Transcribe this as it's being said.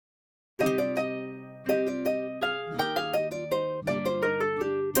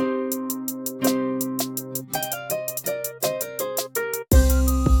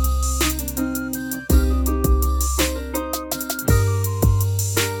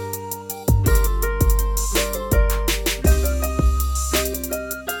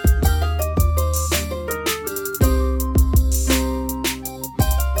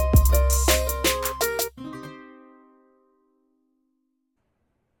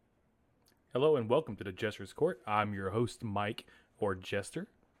Hello and welcome to the Jester's Court. I'm your host, Mike, or Jester.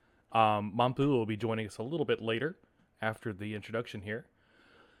 Mampu will be joining us a little bit later after the introduction here.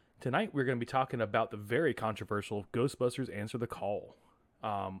 Tonight we're going to be talking about the very controversial Ghostbusters Answer the Call.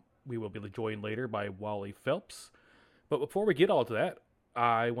 We will be joined later by Wally Phelps. But before we get all to that,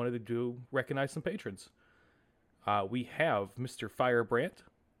 I wanted to recognize some patrons. We have Mr. Firebrand,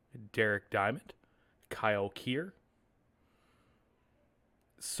 Derek Diamond, Kyle Keir,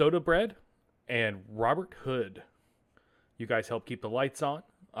 Soda Bread, and Robert Hood. You guys help keep the lights on.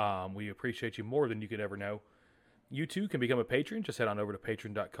 We appreciate you more than you could ever know. You too can become a patron. Just head on over to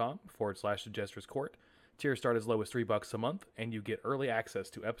patreon.com/the Jester's Court. Tiers start as low as $3 a month, and you get early access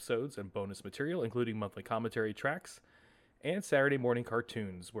to episodes and bonus material, including monthly commentary tracks and Saturday morning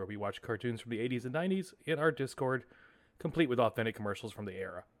cartoons, where we watch cartoons from the 80s and 90s in our Discord, complete with authentic commercials from the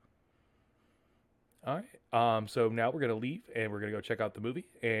era. All right. So now we're going to leave and we're going to go check out the movie,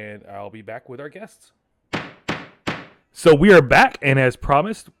 and I'll be back with our guests. So we are back, and as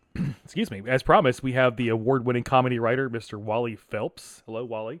promised, as promised, we have the award-winning comedy writer, Mr. Wally Phelps. Hello,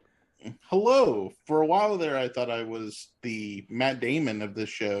 Wally. Hello. For a while there, I thought I was the Matt Damon of this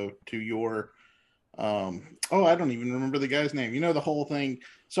show to your, I don't even remember the guy's name. You know, the whole thing.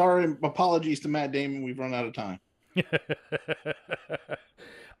 Sorry, apologies to Matt Damon. We've run out of time.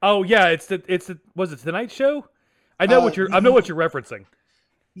 Oh yeah, was it Tonight Show? I know what you're referencing.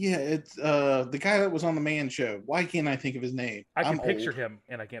 Yeah, it's the guy that was on the Man Show. Why can't I think of his name? I can picture him,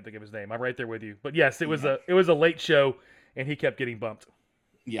 and I can't think of his name. I'm right there with you. But yes, it was a late show, and he kept getting bumped.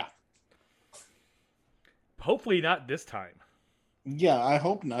 Yeah. Hopefully not this time. Yeah, I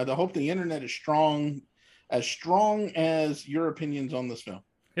hope not. I hope the internet is strong as your opinions on this film.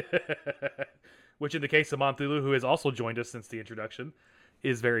 Which, in the case of Monthulu, who has also joined us since the introduction,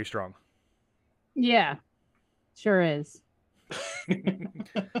 is very strong. Yeah, sure is.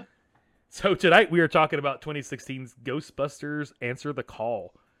 So tonight we are talking about 2016's Ghostbusters Answer the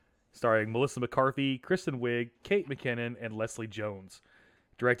Call, starring Melissa McCarthy, Kristen Wiig, Kate McKinnon, and Leslie Jones.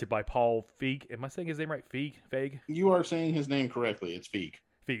 Directed by Paul Feig. Am I saying his name right? Feig? You are saying his name correctly. It's Feig.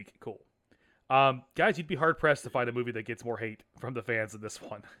 Feig, cool. Guys, you'd be hard-pressed to find a movie that gets more hate from the fans than this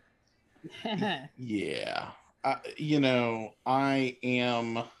one. Yeah. I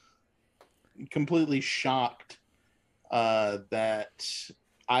am completely shocked that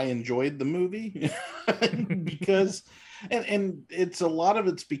I enjoyed the movie because and it's a lot of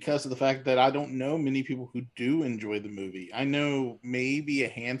it's because of the fact that I don't know many people who do enjoy the movie. I know maybe a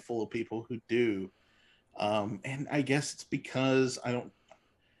handful of people who do. And I guess it's because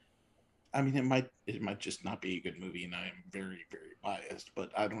it might just not be a good movie, and I am very, very biased, but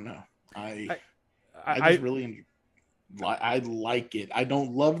I don't know. I just really enjoy. I like it. I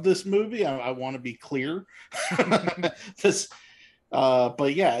don't love this movie. I want to be clear.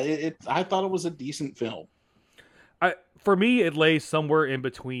 But yeah, I thought it was a decent film. For me, it lays somewhere in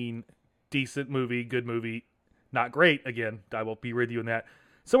between decent movie, good movie, not great. Again, I will be with you in that.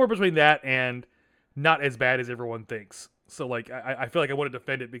 Somewhere between that and not as bad as everyone thinks. So, like, I feel like I want to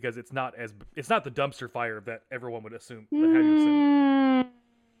defend it because it's not the dumpster fire that everyone would assume.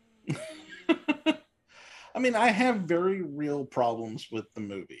 I mean, I have very real problems with the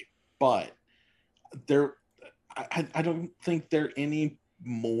movie, but I don't think they're any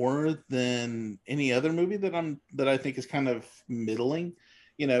more than any other movie that I think is kind of middling.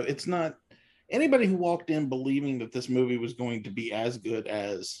 You know, it's not anybody who walked in believing that this movie was going to be as good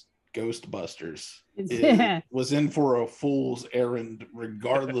as Ghostbusters was in for a fool's errand,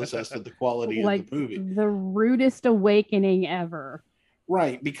 regardless as to the quality of the movie. The rudest awakening ever.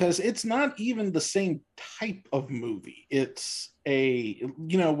 Right, because it's not even the same type of movie. It's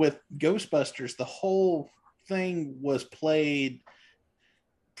with Ghostbusters, the whole thing was played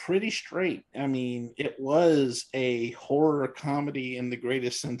pretty straight. I mean, it was a horror comedy in the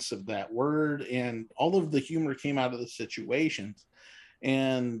greatest sense of that word, and all of the humor came out of the situations.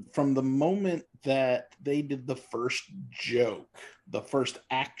 And from the moment that they did the first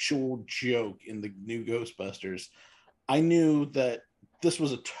actual joke in the new Ghostbusters, I knew that this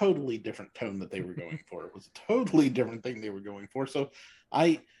was a totally different tone that they were going for. It was a totally different thing they were going for. So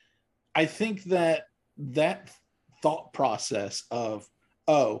I think that thought process of,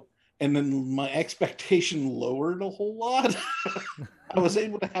 and then my expectation lowered a whole lot. I was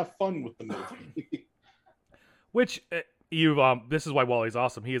able to have fun with the movie. Which this is why Wally's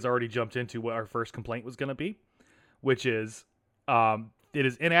awesome. He has already jumped into what our first complaint was going to be, which is it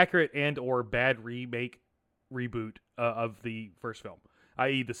is inaccurate and or bad reboot of the first film,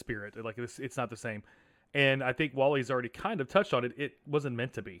 i.e. the spirit. Like it's not the same. And I think Wally's already kind of touched on it. It wasn't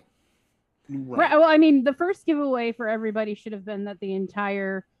meant to be. Right. Well, I mean, the first giveaway for everybody should have been that the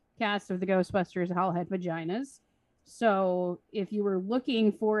entire cast of the Ghostbusters all had vaginas. So if you were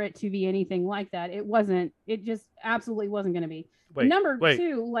looking for it to be anything like that, it wasn't. It just absolutely wasn't going to be. Number Wait.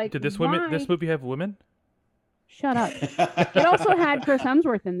 two, like, Did this why? movie have women? Shut up. It also had Chris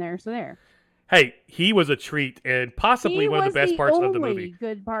Hemsworth in there, so there. Hey, he was a treat and possibly He one of the was best the parts of the only movie.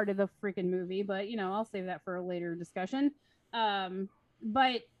 good part of the freaking movie, but I'll save that for a later discussion.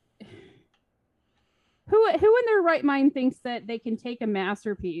 But who in their right mind thinks that they can take a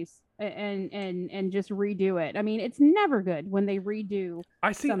masterpiece and just redo it? I mean, it's never good when they redo.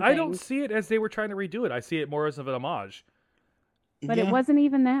 I don't see it as they were trying to redo it. I see it more as of an homage. But it wasn't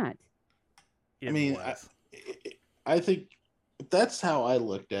even that. I think that's how I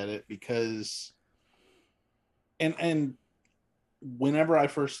looked at it, because and whenever I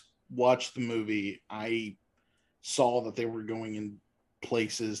first watched the movie, I saw that they were going in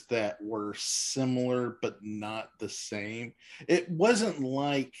places that were similar but not the same. It wasn't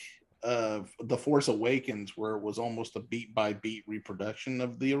like The Force Awakens, where it was almost a beat by beat reproduction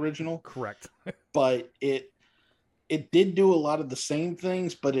of the original. Correct. But it did do a lot of the same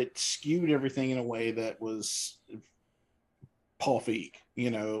things, but it skewed everything in a way that was Paul Feig.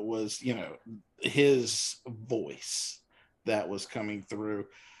 It was, his voice that was coming through.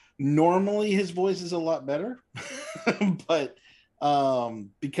 Normally his voice is a lot better, but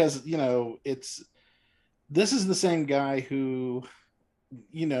because, this is the same guy who,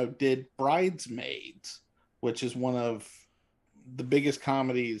 did Bridesmaids, which is one of the biggest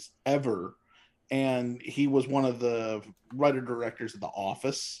comedies ever. And he was one of the writer directors of The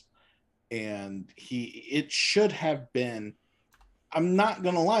Office. And it should have been, I'm not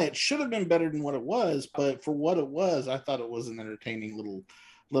going to lie, it should have been better than what it was. But for what it was, I thought it was an entertaining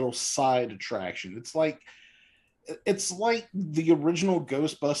little side attraction. It's like the original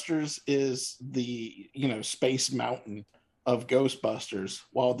Ghostbusters is the, Space Mountain of Ghostbusters,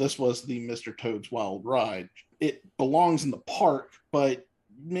 while this was the Mr. Toad's Wild Ride. It belongs in the park, but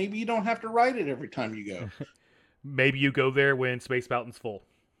maybe you don't have to ride it every time you go. Maybe you go there when Space Mountain's full.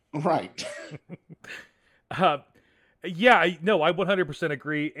 Right. Yeah, I 100%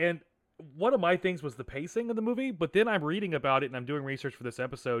 agree. And one of my things was the pacing of the movie, but then I'm reading about it and I'm doing research for this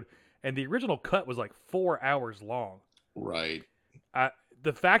episode, and the original cut was like 4 hours long. Right.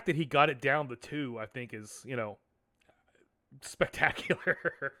 The fact that he got it down to 2, I think, is, spectacular.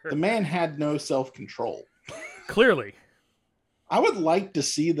 The man had no self-control. Clearly. I would like to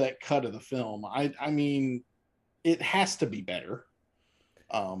see that cut of the film. I mean, it has to be better.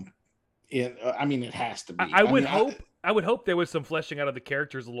 It has to be. I would hope there was some fleshing out of the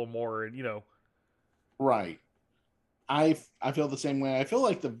characters a little more, and Right. I feel the same way. I feel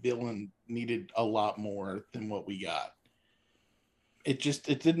like the villain needed a lot more than what we got. It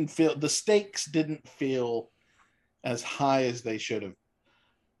didn't feel, the stakes didn't feel as high as they should have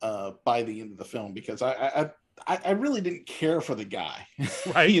by the end of the film, because I really didn't care for the guy,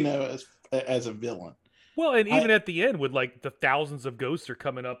 right? As a villain. Well, and even at the end, with like the thousands of ghosts are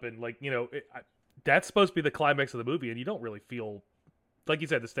coming up, and like that's supposed to be the climax of the movie, and you don't really feel, like you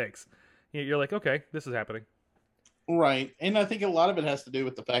said, the stakes. You're like, okay, this is happening. Right, and I think a lot of it has to do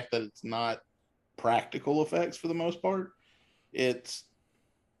with the fact that it's not practical effects for the most part. It's,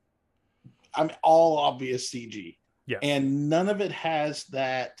 all obvious CG. Yes. And none of it has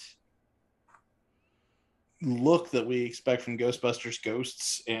that look that we expect from Ghostbusters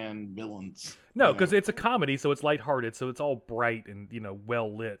ghosts and villains. No, because it's a comedy, so it's lighthearted, so it's all bright and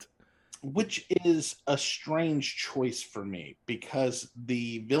well lit. Which is a strange choice for me, because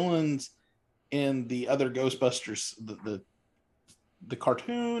the villains in the other Ghostbusters, the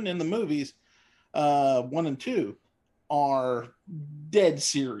cartoon and the movies, 1 and 2, are dead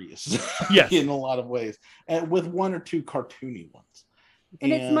serious. Yes. In a lot of ways, and with 1 or 2 cartoony ones.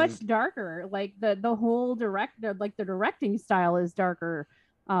 And it's much darker. Like the whole the directing style is darker.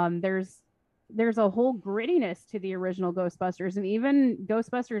 There's a whole grittiness to the original Ghostbusters, and even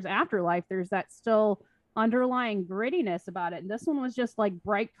Ghostbusters Afterlife, there's that still underlying grittiness about it. And this one was just like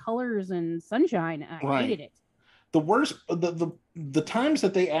bright colors and sunshine. I hated it. The worst, the times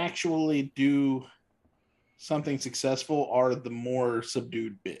that they actually do something successful are the more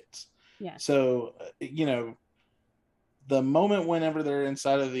subdued bits. Yeah. So, the moment whenever they're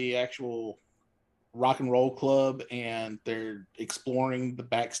inside of the actual rock and roll club and they're exploring the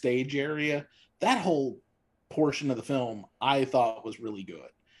backstage area, that whole portion of the film I thought was really good.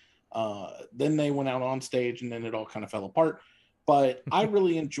 Then they went out on stage and then it all kind of fell apart. But I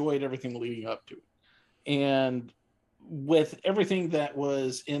really enjoyed everything leading up to it. And with everything that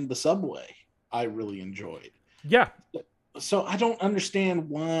was in the subway, I really enjoyed. Yeah. So I don't understand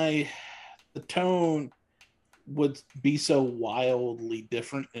why the tone would be so wildly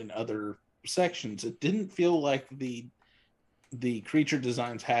different in other sections. It didn't feel like the creature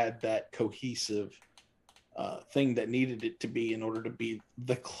designs had that cohesive thing that needed it to be in order to be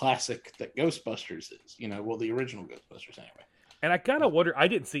the classic that Ghostbusters is. Well, the original Ghostbusters anyway. And I kind of wonder, I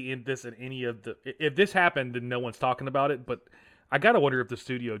didn't see this in any of the, if this happened and no one's talking about it, but I gotta wonder if the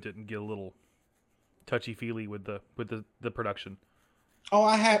studio didn't get a little touchy-feely with the production. Oh,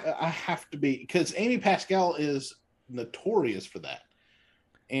 I have to be, because Amy Pascal is notorious for that.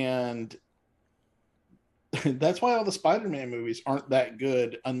 And that's why all the Spider-Man movies aren't that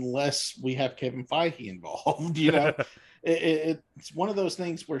good unless we have Kevin Feige involved. It's one of those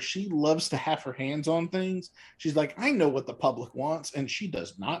things where she loves to have her hands on things. She's like, I know what the public wants, and she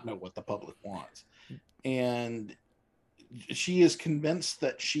does not know what the public wants. And she is convinced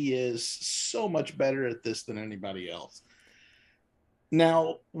that she is so much better at this than anybody else.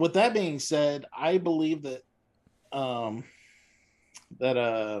 Now, with that being said, I believe that Paul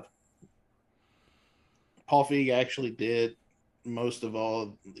Feig actually did most of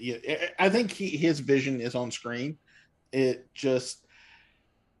all. I think his vision is on screen. I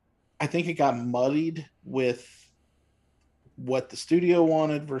think it got muddied with what the studio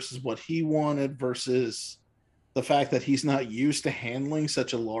wanted versus what he wanted versus the fact that he's not used to handling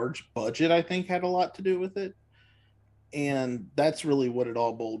such a large budget. I think had a lot to do with it. And that's really what it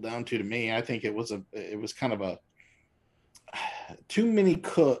all boiled down to me. I think it was kind of a too many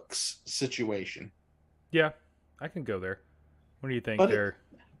cooks situation. Yeah, I can go there. What do you think there?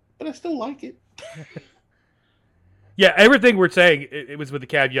 But I still like it. Yeah, everything we're saying, it was with the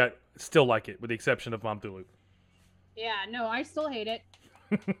caveat, still like it, with the exception of Mom Thulu. Yeah, no, I still hate it.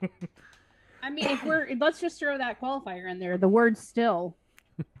 I mean, let's just throw that qualifier in there. The word "still."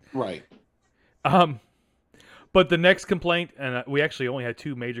 Right. But the next complaint, and we actually only had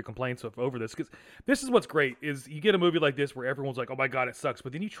 2 major complaints over this, because this is what's great, is you get a movie like this where everyone's like, oh my god, it sucks,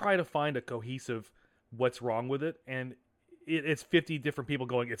 but then you try to find a cohesive what's wrong with it, and it's 50 different people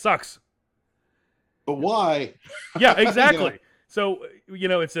going, it sucks. But why? Yeah, exactly. So,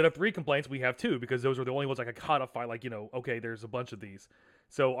 instead of 3 complaints, we have 2, because those are the only ones I could codify, okay, there's a bunch of these.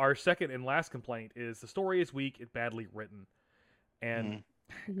 So our second and last complaint is the story is weak, it's badly written. And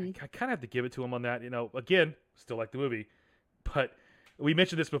I kind of have to give it to him on that. Again, still like the movie, but we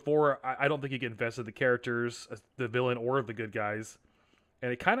mentioned this before. I don't think you get invested in the characters, the villain, or the good guys,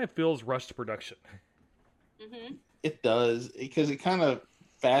 and it kind of feels rushed production. Mm-hmm. It does, because it kind of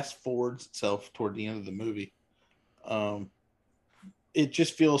fast forwards itself toward the end of the movie. It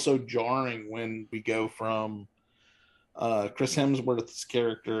just feels so jarring when we go from Chris Hemsworth's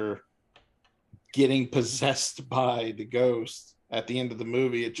character getting possessed by the ghost at the end of the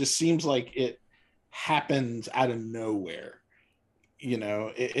movie. It just seems like it happens out of nowhere.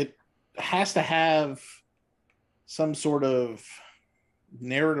 It has to have some sort of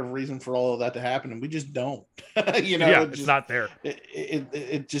narrative reason for all of that to happen, and we just don't. It's not there.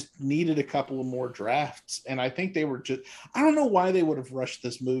 It just needed a couple of more drafts, and I think they were just, I don't know why they would have rushed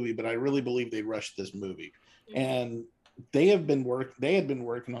this movie, but I really believe they rushed this movie. And they had been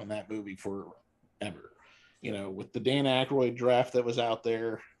working on that movie forever. With the Dan Aykroyd draft that was out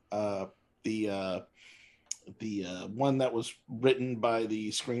there, the one that was written by the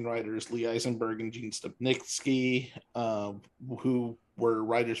screenwriters Lee Eisenberg and Gene Stupnitsky, who were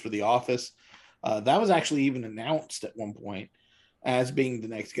writers for The Office. That was actually even announced at one point as being the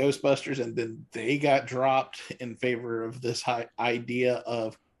next Ghostbusters, and then they got dropped in favor of this idea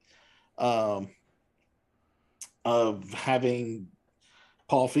of having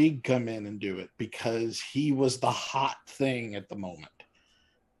Paul Feig come in and do it, because he was the hot thing at the moment.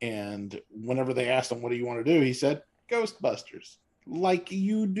 And whenever they asked him, what do you want to do? He said, Ghostbusters, like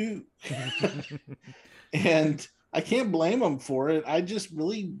you do. And I can't blame him for it. I just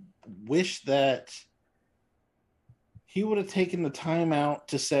really wish that he would have taken the time out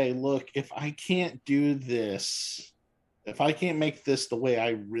to say, look, if I can't do this, if I can't make this the way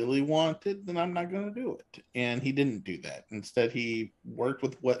I really want it, then I'm not going to do it. And he didn't do that. Instead, he worked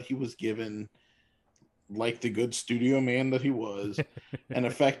with what he was given, like the good studio man that he was, and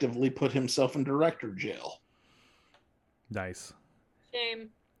effectively put himself in director jail. Nice. Shame.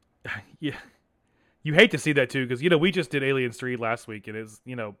 Yeah. You hate to see that too, because we just did Aliens 3 last week, and it's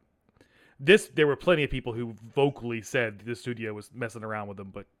there were plenty of people who vocally said the studio was messing around with them,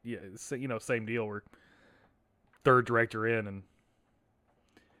 but yeah, same deal. We're third director in, and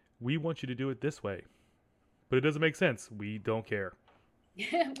we want you to do it this way, but it doesn't make sense. We don't care.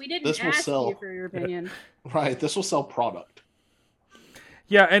 We didn't ask you for your opinion. Right, this will sell product.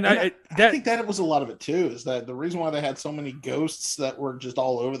 Yeah, and I think that was a lot of it too. Is that the reason why they had so many ghosts that were just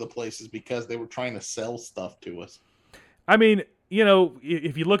all over the place is because they were trying to sell stuff to us. I mean,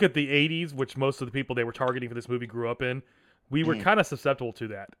 if you look at the '80s, which most of the people they were targeting for this movie grew up in, we were kind of susceptible to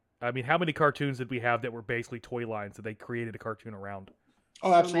that. I mean, how many cartoons did we have that were basically toy lines that they created a cartoon around?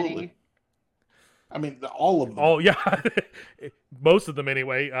 Oh, absolutely. Many. I mean, all of them. Oh yeah, most of them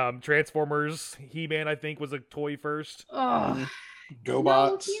anyway. Transformers, He-Man, I think was a toy first. Oh,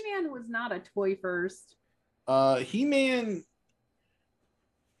 GoBots. No, He-Man was not a toy first. He-Man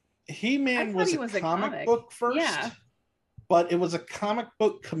was a comic book first. Yeah. But it was a comic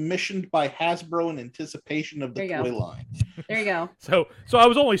book commissioned by Hasbro in anticipation of the toy line. There you go. So I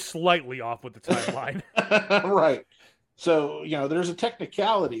was only slightly off with the timeline. Right. So, there's a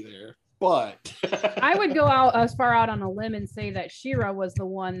technicality there, but I would go out as far out on a limb and say that She-Ra was the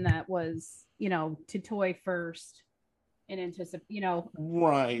one that was, to toy first in anticipation,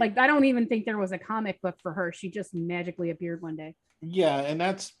 right. Like, I don't even think there was a comic book for her. She just magically appeared one day. Yeah, and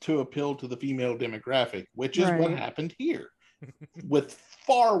that's to appeal to the female demographic, which is what happened here. With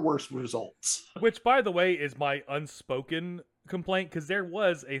far worse results. Which, by the way, is my unspoken complaint, because there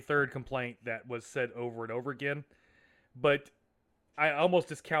was a third complaint that was said over and over again, but I almost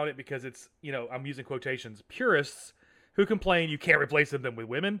discount it because it's, I'm using quotations, purists who complain you can't replace them with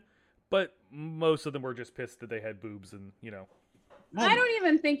women, but most of them were just pissed that they had boobs and, I don't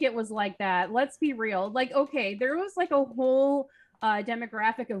even think it was like that. Let's be real. Like, okay, there was like a whole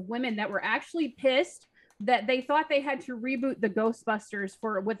demographic of women that were actually pissed that they thought they had to reboot the Ghostbusters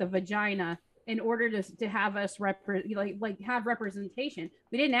with a vagina in order to have us have representation.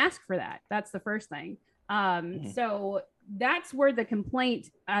 We didn't ask for that. That's the first thing. So that's where the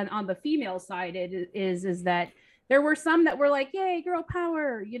complaint on the female side is that there were some that were like, yay, girl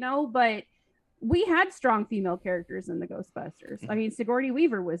power, but we had strong female characters in the Ghostbusters. I mean, Sigourney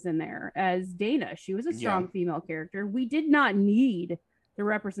Weaver was in there as Dana. She was a strong female character. We did not need the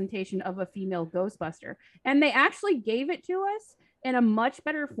representation of a female Ghostbuster, and they actually gave it to us in a much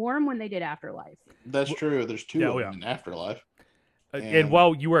better form when they did Afterlife. That's true. There's two of them in Afterlife. And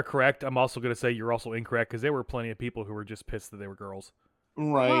while you are correct, I'm also going to say you're also incorrect, because there were plenty of people who were just pissed that they were girls.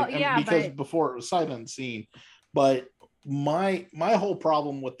 Right. Well, because before it was sight unseen. But my whole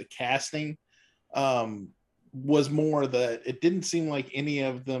problem with the casting was more that it didn't seem like any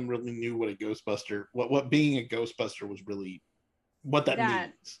of them really knew what a Ghostbuster, what being a Ghostbuster was really, what that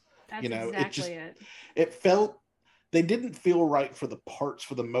means. That's exactly it felt, they didn't feel right for the parts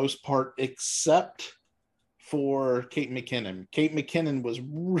for the most part, except for Kate McKinnon. Kate McKinnon was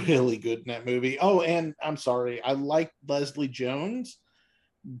really good in that movie. Oh, and I'm sorry, I like Leslie Jones,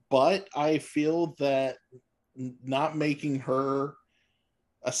 but I feel that not making her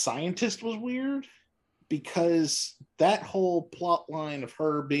a scientist was weird, because that whole plot line of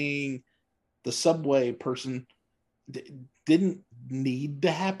her being the subway person didn't need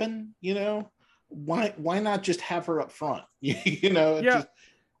to happen. Why not just have her up front?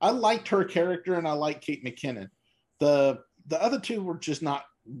 I liked her character, and I like Kate McKinnon. The other two were just not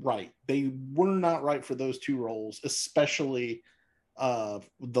right. They were not right for those two roles, especially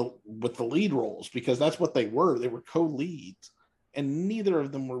with the lead roles, because that's what they were. They were co-leads, and neither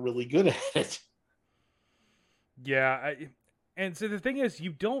of them were really good at it. Yeah, and so the thing is,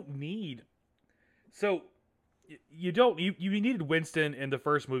 you don't need. So you needed Winston in the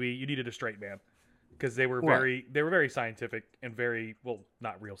first movie. You needed a straight man, because they were very scientific and very, well,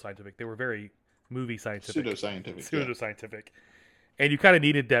 not real scientific. They were very movie scientific, pseudoscientific, and you kind of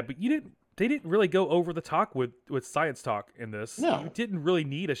needed that. But they didn't really go over the top with science talk in this. No. You didn't really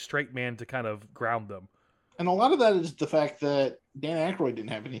need a straight man to kind of ground them. And a lot of that is the fact that Dan Aykroyd didn't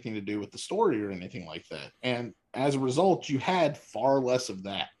have anything to do with the story or anything like that. And as a result, you had far less of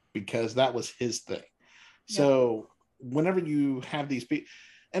that, because that was his thing. Yeah. So whenever you have these people,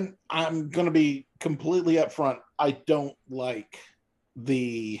 and I'm going to be completely upfront, I don't like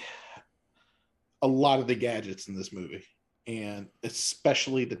a lot of the gadgets in this movie, and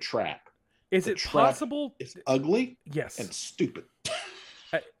especially the trap. Is it possible? It's ugly. Yes. And stupid.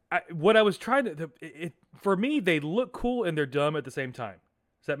 What I was trying to, for me, they look cool and they're dumb at the same time.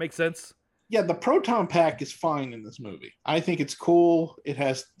 Does that make sense? Yeah, the proton pack is fine in this movie. I think it's cool. It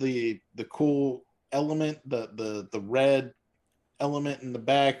has the cool element, the red element in the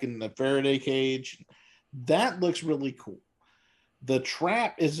back and the Faraday cage. That looks really cool. The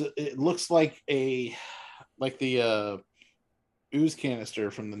trap it looks like the ooze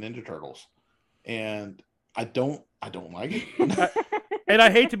canister from the Ninja Turtles, and I don't like it. And I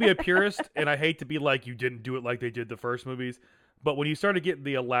hate to be a purist, and I hate to be like, you didn't do it like they did the first movies, but when you started getting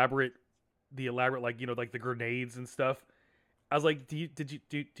the elaborate like, like the grenades and stuff, I was like, do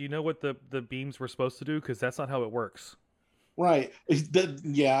you know what the beams were supposed to do? Because that's not how it works. Right.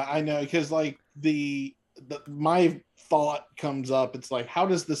 Yeah, I know. Because like my thought comes up, it's like, how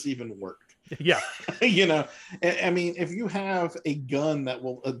does this even work? Yeah. You know, I mean, if you have a gun that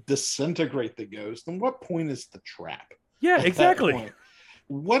will disintegrate the ghost, then what point is the trap? Yeah, At exactly. that point?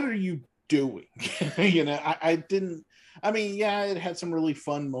 What are you doing? You know, I didn't. I mean, yeah, it had some really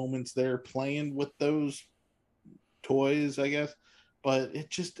fun moments there playing with those toys, I guess, but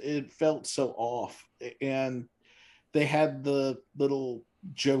it felt so off. And they had the little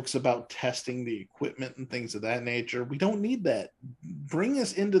jokes about testing the equipment and things of that nature. We don't need that. Bring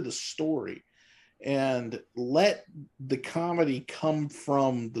us into the story and let the comedy come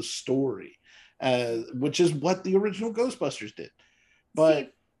from the story, which is what the original Ghostbusters did. But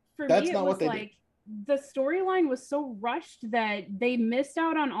See, for that's me, it not what was they like the storyline was so rushed that they missed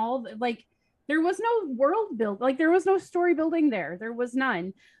out on all like there was no world build, like there was no story building there. There was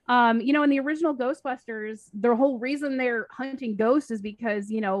none. You know, in the original Ghostbusters, the whole reason they're hunting ghosts is because,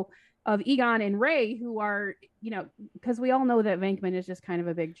 you know, of Egon and Ray, who are, you know, because we all know that Venkman is just kind of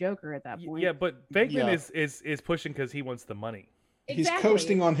a big joker at that point. Yeah, but did. Venkman Yeah, is pushing because he wants the money. he's Exactly.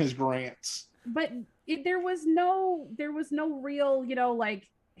 coasting on his grants. But there was no real, you know, like,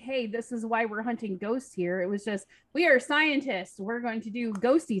 hey, this is why we're hunting ghosts here. It was just, we are scientists, we're going to do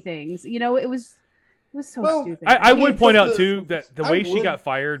ghosty things, you know. It was so Well, stupid. I mean, would point for out too that the I way she would. got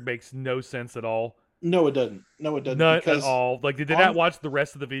fired makes no sense at all. No, it doesn't. No, it doesn't. None at Because all. Like, did they not on watch the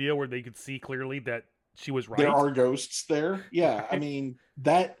rest of the video where they could see clearly that she was there right? are ghosts there. Yeah, I mean,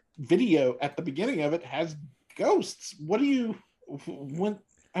 that video at the beginning of it has ghosts. What do you when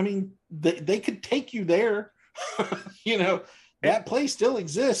I mean, they could take you there. You know, And, that place still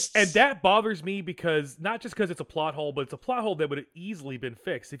exists. and that bothers me because not just because it's a plot hole, but it's a plot hole that would have easily been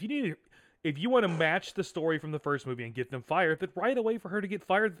fixed. If you want to match the story from the first movie and get them fired, then write a way for her to get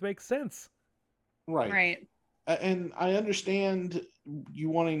fired that makes sense. Right. Right. And I understand you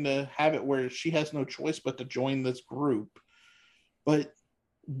wanting to have it where she has no choice but to join this group. But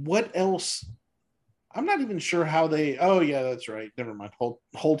what else? I'm not even sure how they. Oh yeah, that's right. Never mind.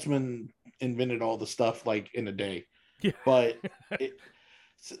 Holtzman invented all the stuff like in a day. Yeah. But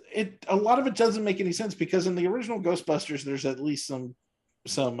it a lot of it doesn't make any sense because in the original Ghostbusters, there's at least some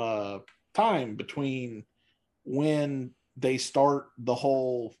time between when they start the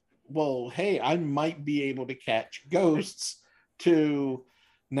whole. Well, hey, I might be able to catch ghosts. To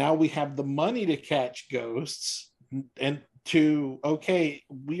now we have the money to catch ghosts, and to okay,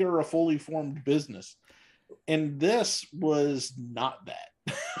 we are a fully formed business. And this was not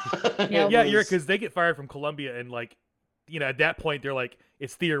that. Yeah, Yeah, you're because they get fired from Columbia and like, at that point they're like,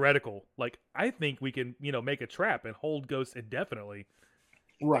 it's theoretical. Like, I think we can, make a trap and hold ghosts indefinitely.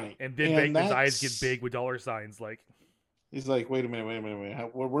 Right. And then Bateman's eyes get big with dollar signs. Like, he's like, wait a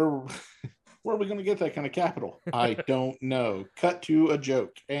minute. Where are we going to get that kind of capital? I don't know. Cut to a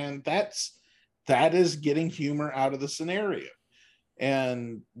joke. And that is getting humor out of the scenario.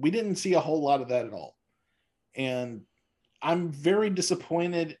 And we didn't see a whole lot of that at all. And I'm very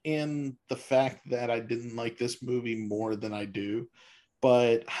disappointed in the fact that I didn't like this movie more than I do.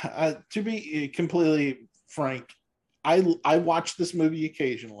 But to be completely frank, I watch this movie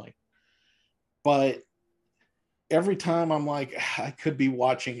occasionally, but every time I'm like, I could be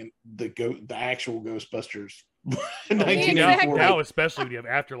watching the actual Ghostbusters. Now especially when you have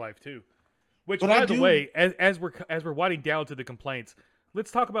Afterlife too. Which, but by the way, as we're winding down to the complaints,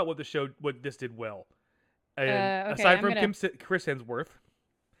 let's talk about what this did well. And aside from Chris Hemsworth,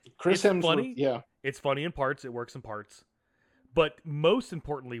 funny. Yeah, it's funny in parts. It works in parts. But most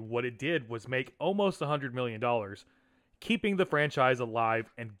importantly, what it did was make almost $100 million, keeping the franchise alive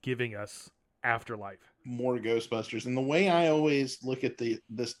and giving us Afterlife. More Ghostbusters. And the way I always look at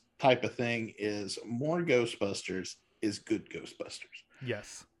this type of thing is more Ghostbusters is good Ghostbusters.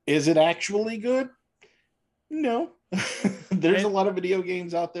 Yes. Is it actually good? No. There's a lot of video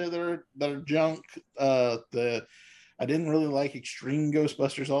games out there that are junk. I didn't really like Extreme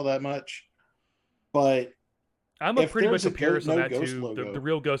Ghostbusters all that much. But I'm pretty much a purist on that too. Logo, the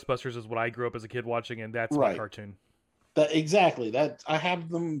real Ghostbusters is what I grew up as a kid watching, and that's my cartoon. Exactly. That I have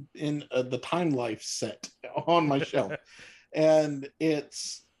them in the Time Life set on my shelf, and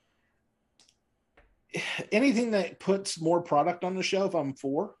it's anything that puts more product on the shelf, I'm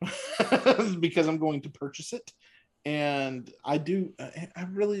for, because I'm going to purchase it. And I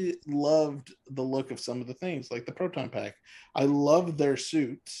really loved the look of some of the things, like the Proton Pack. I love their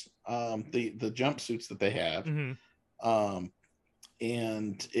suits, the jumpsuits that they have. Mm-hmm.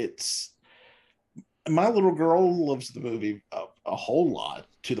 And it's, my little girl loves the movie a whole lot,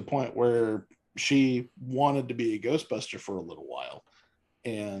 to the point where she wanted to be a Ghostbuster for a little while.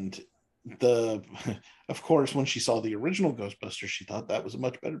 And of course, when she saw the original Ghostbusters, she thought that was a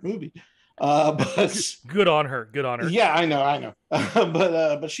much better movie. But good on her. Good on her. Yeah, I know.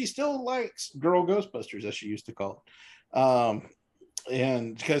 But she still likes Girl Ghostbusters, as she used to call it.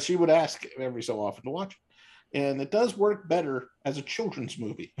 And because she would ask every so often to watch it. And it does work better as a children's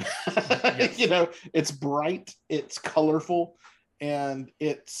movie. Yes. It's bright, it's colorful, and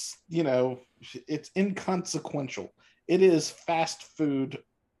it's inconsequential. It is fast food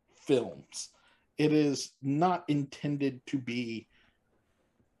films. It is not intended to be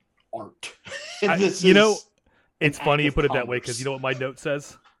art. It's funny you put it that way, because you know what my note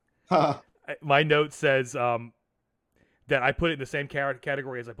says? My note says that I put it in the same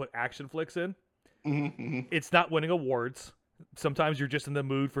category as I put action flicks in. Mm-hmm. It's not winning awards. Sometimes you're just in the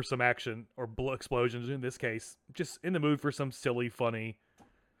mood for some action or explosions. In this case, just in the mood for some silly, funny,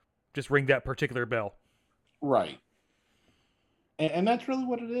 just ring that particular bell. Right. And that's really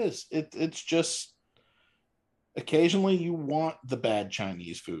what it is. It's just occasionally you want the bad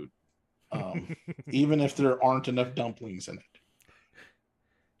Chinese food, even if there aren't enough dumplings in it.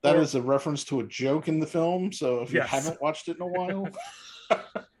 That is a reference to a joke in the film. So if you haven't watched it in a while.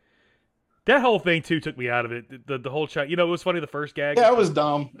 That whole thing, too, took me out of it. The whole chat. It was funny, the first gag. Yeah, it was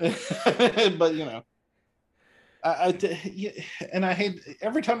dumb. But, I hate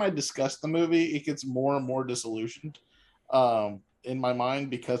every time I discuss the movie, it gets more and more disillusioned in my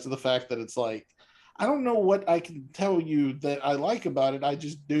mind because of the fact that it's like, I don't know what I can tell you that I like about it. I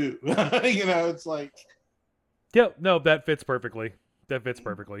just do. It's like. Yeah, no, that fits perfectly.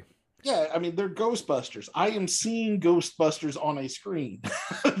 Yeah, I mean, they're Ghostbusters. I am seeing Ghostbusters on a screen.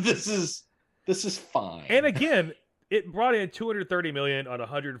 This is fine. And again, it brought in $230 million on a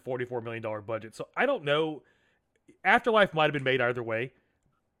 $144 million budget. So I don't know. Afterlife might have been made either way,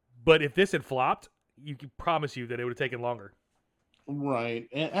 but if this had flopped, you can promise you that it would have taken longer. Right,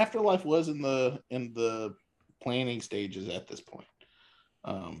 and Afterlife was in the planning stages at this point.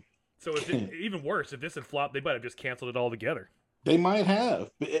 So even worse, if this had flopped, they might have just canceled it altogether. They might have,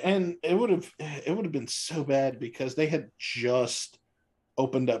 and it would have been so bad because they had just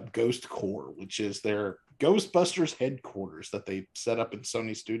opened up Ghost Corps, which is their Ghostbusters headquarters that they set up in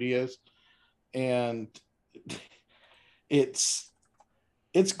Sony Studios, and it's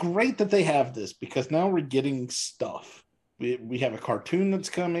great that they have this because now we're getting stuff. We have a cartoon that's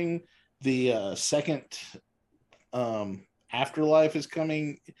coming. The second Afterlife is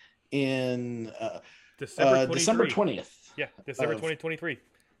coming in December 20th. Yeah, December 2023.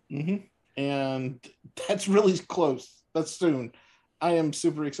 Mm-hmm. And that's really close. That's soon. I am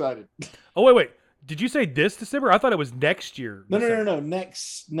super excited. Oh, wait. Did you say this December? I thought it was next year. No.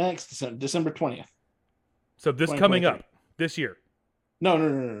 Next December 20th. So this coming up this year? No.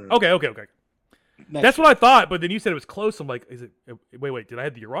 Okay. That's what I thought, but then you said it was close. I'm like, is it? Wait. Did I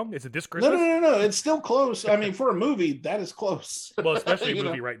have you wrong? Is it this Christmas? No. It's still close. I mean, for a movie, that is close. Well, especially a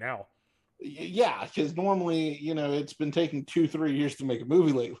movie right now. Yeah, because normally, it's been taking 2-3 years to make a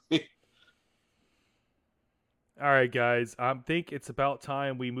movie lately. All right, guys. I think it's about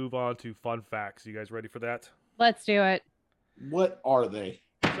time we move on to fun facts. You guys ready for that? Let's do it. What are they?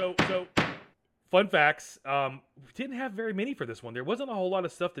 So fun facts. We didn't have very many for this one. There wasn't a whole lot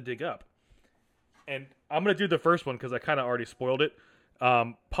of stuff to dig up. And I'm going to do the first one because I kind of already spoiled it.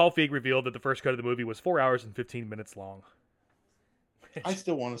 Paul Feig revealed that the first cut of the movie was 4 hours and 15 minutes long. I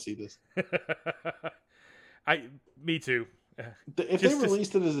still want to see this. Me too. If they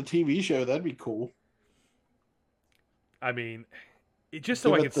released it as a TV show, that'd be cool. I mean, just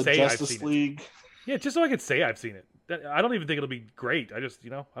so I could say I've seen League. It. Yeah, just so I could say I've seen it. I don't even think it'll be great. I just,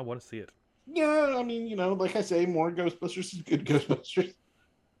 I want to see it. Yeah, I mean, like I say, more Ghostbusters is good Ghostbusters.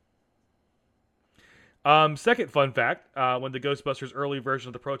 Second fun fact, when the Ghostbusters early version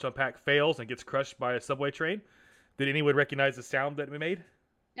of the proton pack fails and gets crushed by a subway train, did anyone recognize the sound that it made?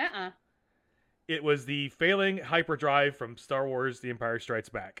 It was the failing hyperdrive from Star Wars The Empire Strikes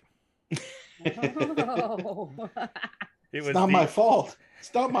Back. Oh. It's not my fault.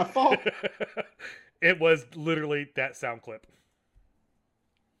 It's not my fault. It was literally that sound clip.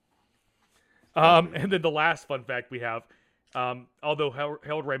 And then the last fun fact we have, although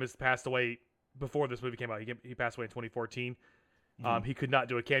Harold Ramis passed away before this movie came out, he passed away in 2014. He could not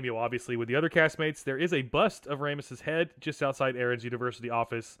do a cameo, obviously, with the other castmates. There is a bust of Ramis' head just outside Aaron's university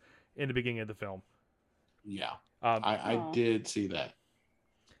office in the beginning of the film. Yeah, I did see that.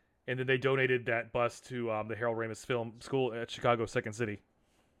 And then they donated that bust to the Harold Ramis Film School at Chicago's Second City.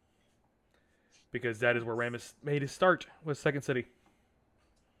 Because that is where Ramis made his start, was Second City.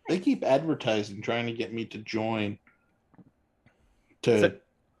 They keep advertising, trying to get me to join.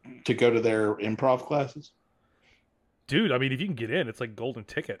 to go to their improv classes? Dude, I mean, if you can get in, it's like golden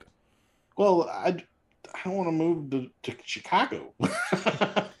ticket. Well, I don't want to move to Chicago.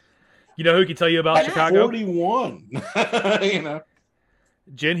 You know who can tell you about Why not? Chicago? 41. You know.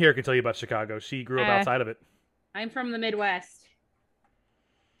 Jen here can tell you about Chicago. She grew up outside of it. I'm from the Midwest.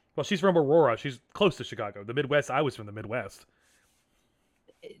 Well, she's from Aurora. She's close to Chicago. The Midwest, I was from the Midwest.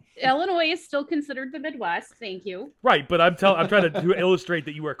 Illinois is still considered the Midwest. Thank you. Right, but I'm trying to illustrate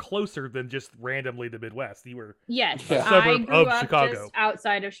that you are closer than just randomly the Midwest. You were Yes, a I suburb grew of up Chicago. just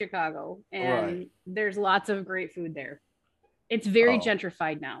outside of Chicago, and Right. there's lots of great food there. It's very Oh.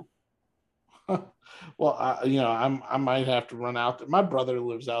 gentrified now. Well, I might have to run out there. My brother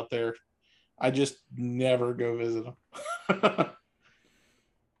lives out there. I just never go visit him.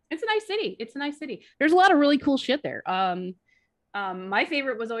 It's a nice city. It's a nice city. There's a lot of really cool shit there. My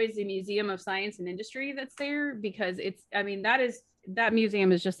favorite was always the Museum of Science and Industry that's there because that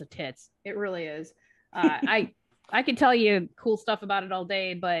museum is just a tits. It really is. I could tell you cool stuff about it all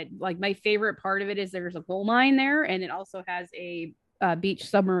day, but like my favorite part of it is there's a coal mine there, and it also has a beach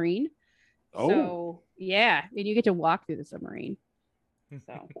submarine. Oh. So yeah, and you get to walk through the submarine.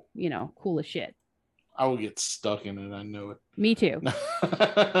 So cool as shit. I will get stuck in it. I know it. Me too.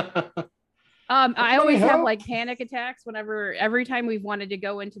 I always have like panic attacks every time we've wanted to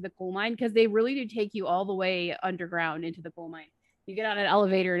go into the coal mine because they really do take you all the way underground into the coal mine. You get on an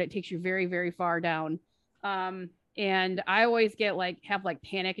elevator and it takes you very, very far down. And I always have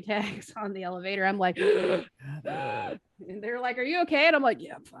panic attacks on the elevator. I'm like, and they're like, "Are you okay?" And I'm like,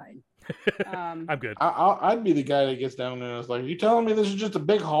 "Yeah, I'm fine." I'm good. I'd be the guy that gets down there and is like, "Are you telling me this is just a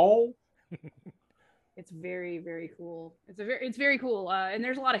big hole?" It's very, very cool. It's very cool. And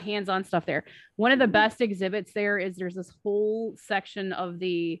there's a lot of hands-on stuff there. One of the best exhibits there's this whole section of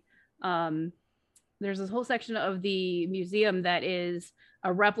the museum that is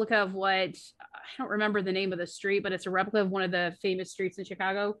a replica of what I don't remember the name of the street, but it's a replica of one of the famous streets in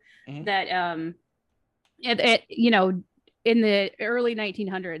Chicago that in the early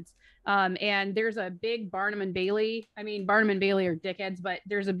 1900s. And there's a big Barnum and Bailey. I mean, Barnum and Bailey are dickheads, but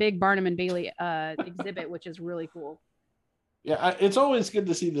there's a big Barnum and Bailey exhibit, which is really cool. Yeah, it's always good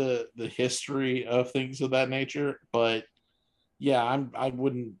to see the history of things of that nature. But yeah, I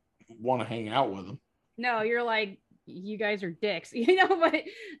wouldn't want to hang out with them. No, you're like, you guys are dicks, but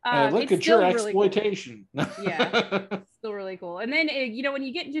look at your exploitation. Really cool. Yeah, it's still really cool. And then when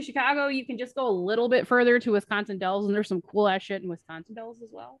you get into Chicago, you can just go a little bit further to Wisconsin Dells, and there's some cool ass shit in Wisconsin Dells as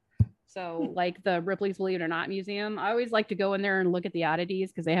well. So like the Ripley's Believe It or Not museum, I always like to go in there and look at the oddities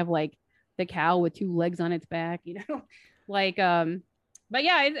because they have like the cow with 2 legs on its back, but yeah,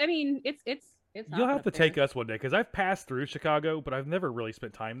 it's You'll have to take us one day because I've passed through Chicago, but I've never really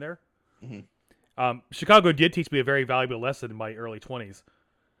spent time there. Mm-hmm. Chicago did teach me a very valuable lesson in my early 20s.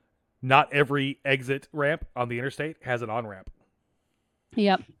 Not every exit ramp on the interstate has an on-ramp.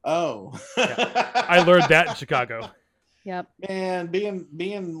 Yep. Oh. Yeah. I learned that in Chicago. Yep. And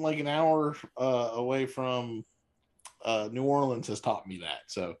being like an hour away from New Orleans has taught me that.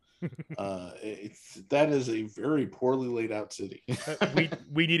 So that is a very poorly laid out city.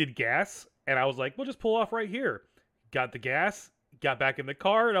 we needed gas, and I was like, we'll just pull off right here. Got the gas, got back in the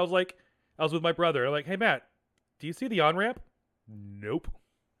car, and I was with my brother. I'm like, hey, Matt, do you see the on-ramp? Nope.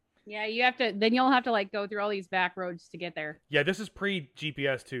 Yeah, you'll have to like go through all these back roads to get there. Yeah, this is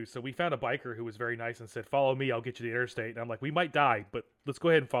pre-GPS too. So we found a biker who was very nice and said, follow me, I'll get you to the interstate. And I'm like, we might die, but let's go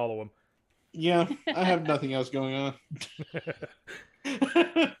ahead and follow him. Yeah, I have nothing else going on.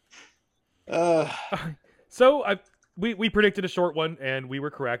 So we predicted a short one, and we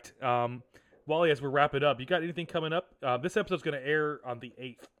were correct. Wally, as we're wrapping up, you got anything coming up? This episode's going to air on the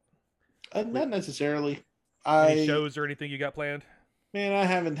 8th. Not necessarily. Any shows or anything you got planned? Man, I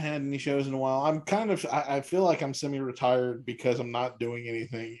haven't had any shows in a while. I feel like I'm semi-retired because I'm not doing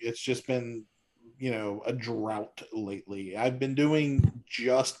anything. It's just been, a drought lately. I've been doing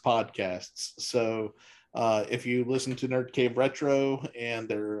just podcasts. So if you listen to Nerd Cave Retro and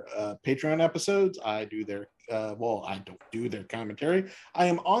their Patreon episodes, I do their, I don't do their commentary. I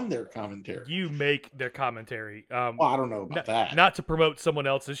am on their commentary. You make their commentary. Well, I don't know about that. Not to promote someone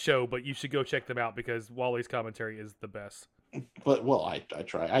else's show, but you should go check them out because Wally's commentary is the best. But I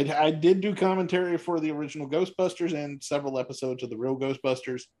try. I did do commentary for the original Ghostbusters and several episodes of the real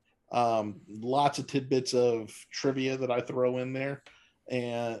Ghostbusters. Lots of tidbits of trivia that I throw in there,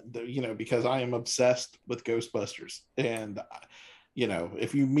 and because I am obsessed with Ghostbusters, and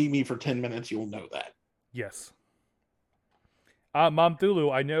if you meet me for 10 minutes, you'll know that. Yes. Mom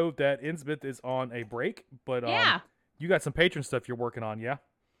Thulu, I know that Innsmouth is on a break, but yeah, you got some patron stuff you're working on, yeah?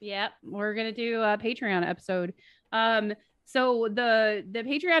 Yep, we're gonna do a Patreon episode. So the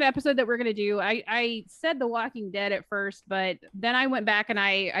Patreon episode that we're gonna do, I said The Walking Dead at first, but then I went back and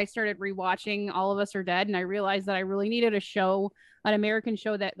I started rewatching All of Us Are Dead, and I realized that I really needed a show, an American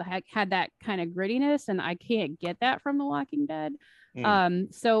show that had that kind of grittiness, and I can't get that from The Walking Dead.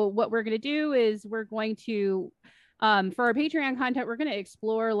 So what we're gonna do is we're going to for our Patreon content, we're going to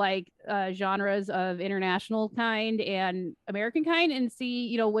explore like genres of international kind and American kind and see,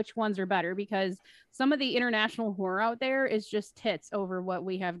 you know, which ones are better, because some of the international horror out there is just tits over what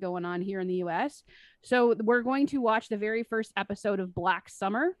we have going on here in the US. So we're going to watch the very first episode of Black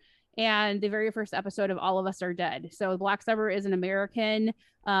Summer and the very first episode of All of Us Are Dead. So Black Summer is an American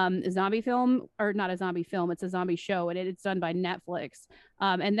zombie film, or not a zombie film, it's a zombie show, and it's done by Netflix.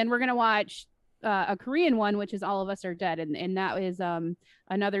 And then we're going to watch a Korean one, which is All of Us Are Dead, and that is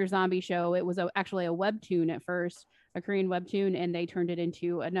another zombie show. It was actually a webtoon at first, a Korean webtoon, and they turned it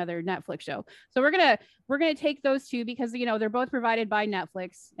into another Netflix show. So we're gonna take those two because, you know, they're both provided by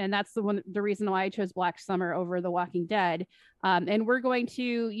Netflix, and that's the reason why I chose Black Summer over The Walking Dead. And we're going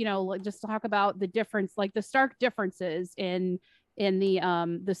to, you know, just talk about the difference, like the stark differences in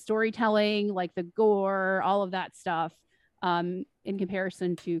the storytelling, like the gore, all of that stuff. In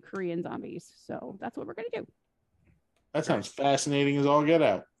comparison to Korean zombies. So that's what we're going to do. That sounds fascinating as all get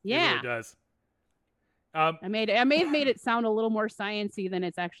out. Yeah. It really does. I may have made it sound a little more sciencey than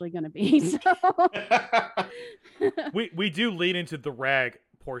it's actually going to be. So. we do lean into the rag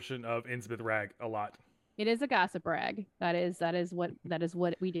portion of Innsmouth Rag a lot. It is a gossip rag. That is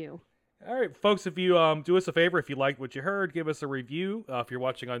what we do. All right, folks, if you do us a favor, if you liked what you heard, give us a review. If you're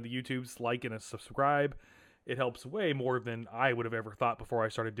watching on the YouTubes, like and subscribe. It helps way more than I would have ever thought before I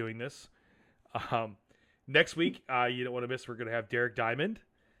started doing this. Next week, you don't want to miss, we're going to have Derek Diamond.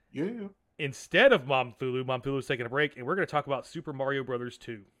 Yeah. Instead of Mom Thulu. Mom Thulu's taking a break, and we're going to talk about Super Mario Brothers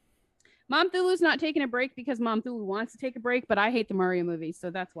 2. Mom Thulu's not taking a break because Mom Thulu wants to take a break, but I hate the Mario movies,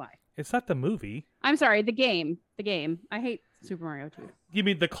 so that's why. It's not the movie. I'm sorry, the game. The game. I hate Super Mario 2. You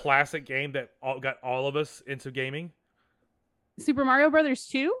mean the classic game that got all of us into gaming? Super Mario Brothers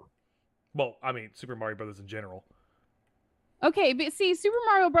 2? Well, I mean, Super Mario Brothers in general. Okay, but see, Super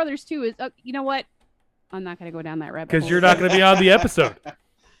Mario Brothers 2 is, you know what? I'm not going to go down that rabbit hole. Because you're not going to be on the episode.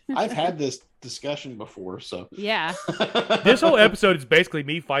 I've had this discussion before, so. Yeah. This whole episode is basically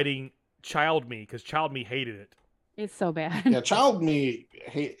me fighting Child Me, because Child Me hated it. It's so bad. Yeah, Child Me,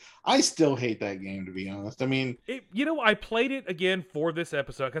 I still hate that game, to be honest. I mean... I played it again for this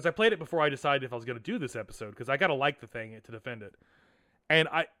episode, because I played it before I decided if I was going to do this episode, because I got to like the thing to defend it. And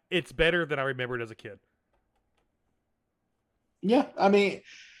it's better than I remembered as a kid. Yeah, I mean,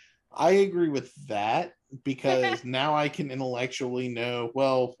 I agree with that, because now I can intellectually know,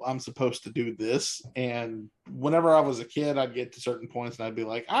 well, I'm supposed to do this. And whenever I was a kid, I'd get to certain points and I'd be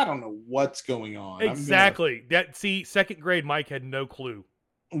like, I don't know what's going on. Exactly. Second grade Mike had no clue.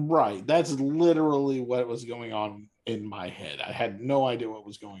 Right. That's literally what was going on in my head. I had no idea what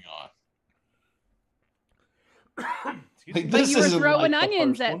was going on. But you were throwing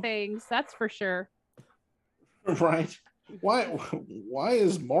onions at things, that's for sure. Right. Why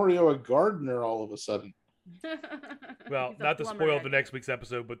is Mario a gardener all of a sudden? Well, not to spoil the next week's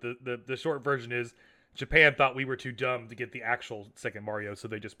episode, but the short version is Japan thought we were too dumb to get the actual second Mario, so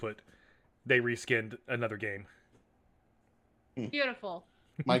they reskinned another game. Beautiful.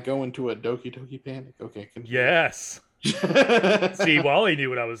 Might go into a Doki Doki Panic. Okay. Continue. Yes. See, Wally knew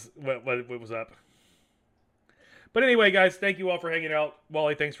what was up. But anyway, guys, thank you all for hanging out.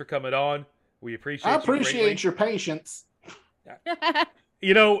 Wally, thanks for coming on. We appreciate your patience.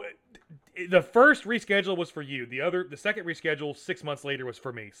 You know, the first reschedule was for you. The second reschedule 6 months later was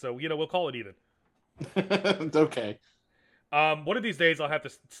for me. So, you know, we'll call it even. It's okay. One of these days I'll have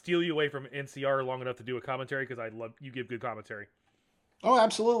to steal you away from NCR long enough to do a commentary, because you give good commentary. Oh,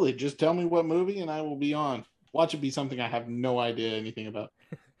 absolutely. Just tell me what movie and I will be on. Watch it be something I have no idea anything about.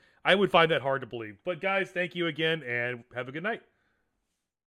 I would find that hard to believe. But guys, thank you again, and have a good night.